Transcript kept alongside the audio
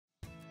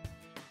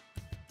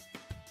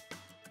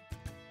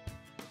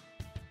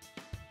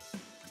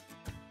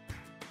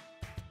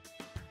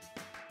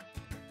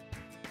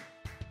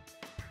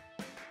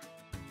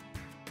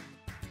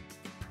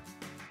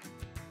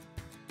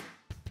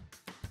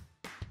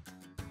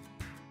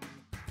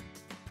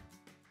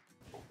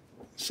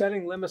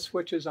Setting limit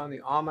switches on the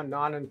AUMA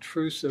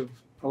Non-Intrusive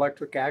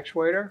electric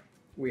actuator.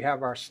 We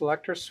have our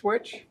selector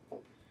switch.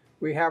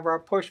 We have our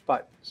push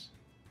buttons.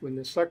 When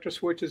the selector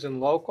switch is in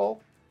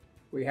local,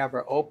 we have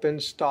our open,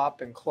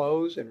 stop, and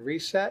close and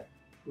reset.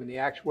 When the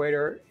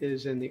actuator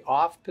is in the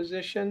off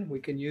position, we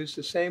can use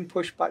the same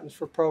push buttons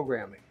for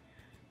programming.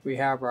 We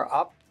have our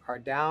up, our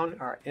down,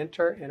 our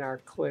enter, and our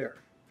clear.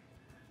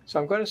 So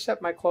I'm going to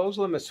set my closed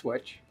limit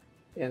switch,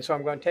 and so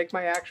I'm going to take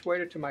my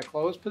actuator to my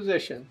closed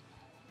position.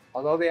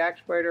 Although the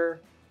actuator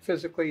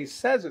physically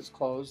says it's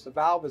closed, the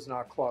valve is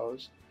not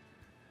closed.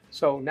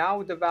 So now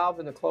with the valve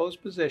in the closed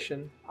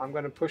position, I'm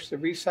going to push the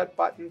reset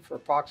button for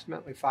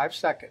approximately 5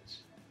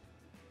 seconds.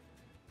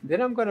 Then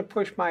I'm going to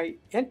push my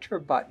enter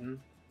button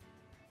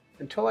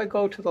until I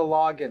go to the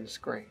login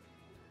screen.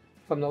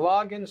 From the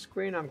login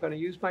screen, I'm going to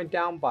use my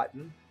down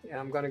button, and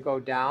I'm going to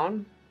go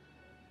down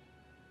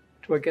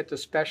till I get to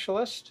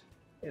specialist,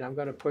 and I'm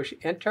going to push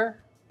enter.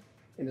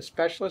 And the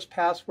specialist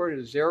password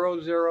is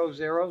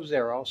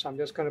 0000, so I'm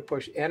just going to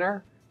push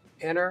enter,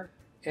 enter,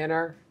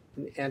 enter,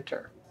 and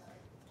enter.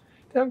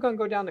 Then I'm going to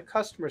go down to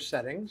customer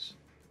settings.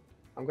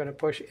 I'm going to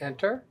push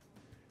enter.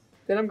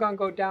 Then I'm going to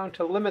go down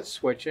to limit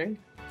switching.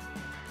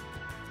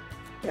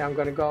 And I'm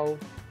going to go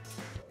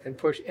and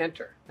push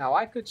enter. Now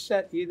I could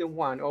set either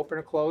one, open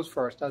or close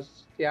first.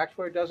 The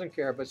actuator doesn't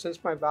care, but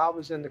since my valve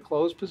is in the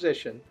closed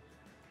position,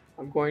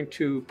 I'm going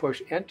to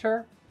push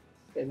enter.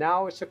 And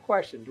now it's a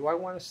question, do I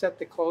want to set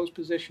the closed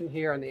position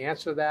here? And the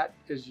answer to that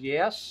is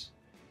yes.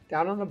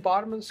 Down on the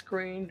bottom of the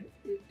screen,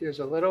 there's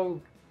a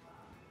little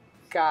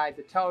guide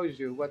that tells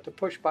you what the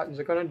push buttons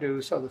are going to do.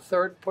 So the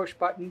third push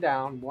button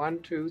down,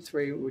 1, 2,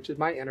 3, which is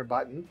my enter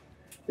button,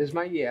 is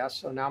my yes.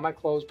 So now my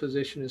closed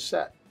position is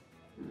set.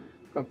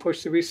 I'm going to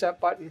push the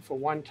reset button for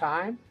 1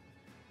 time.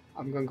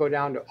 I'm going to go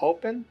down to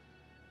open.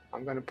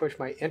 I'm going to push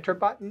my enter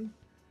button.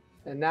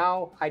 And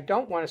now I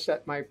don't want to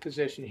set my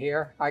position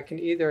here. I can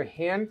either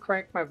hand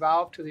crank my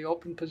valve to the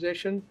open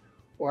position,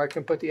 or I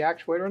can put the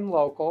actuator in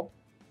local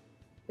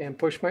and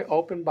push my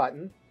open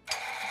button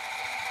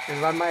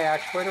and run my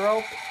actuator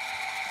open.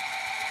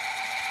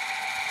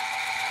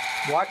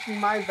 Watching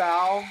my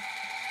valve,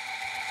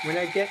 when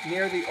I get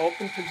near the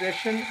open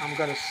position, I'm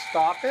going to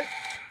stop it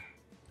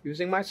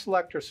using my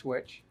selector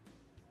switch.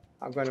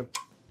 I'm going to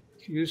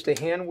use the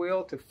hand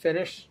wheel to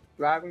finish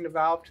driving the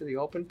valve to the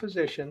open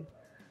position.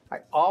 I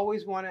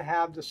always want to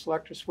have the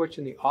selector switch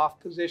in the off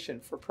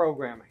position for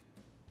programming.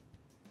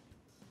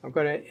 I'm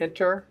going to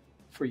enter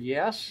for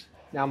yes.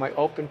 Now my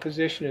open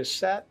position is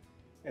set.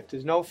 If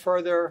there's no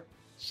further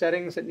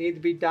settings that need to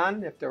be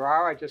done, if there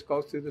are, I just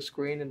go through the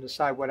screen and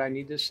decide what I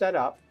need to set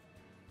up.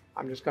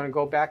 I'm just going to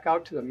go back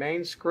out to the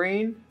main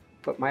screen,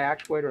 put my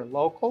actuator in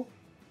local,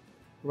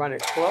 run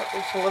it close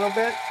a little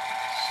bit,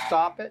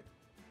 stop it,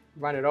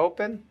 run it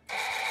open,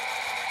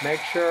 make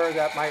sure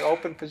that my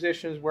open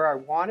position is where I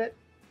want it.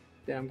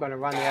 Then I'm going to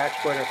run the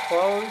actuator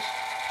closed.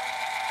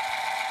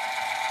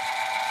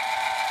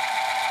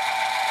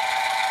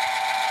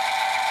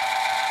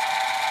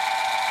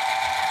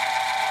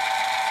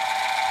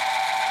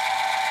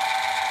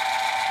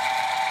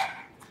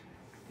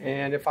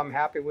 And if I'm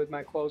happy with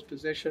my closed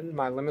position,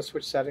 my limit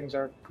switch settings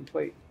are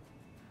complete.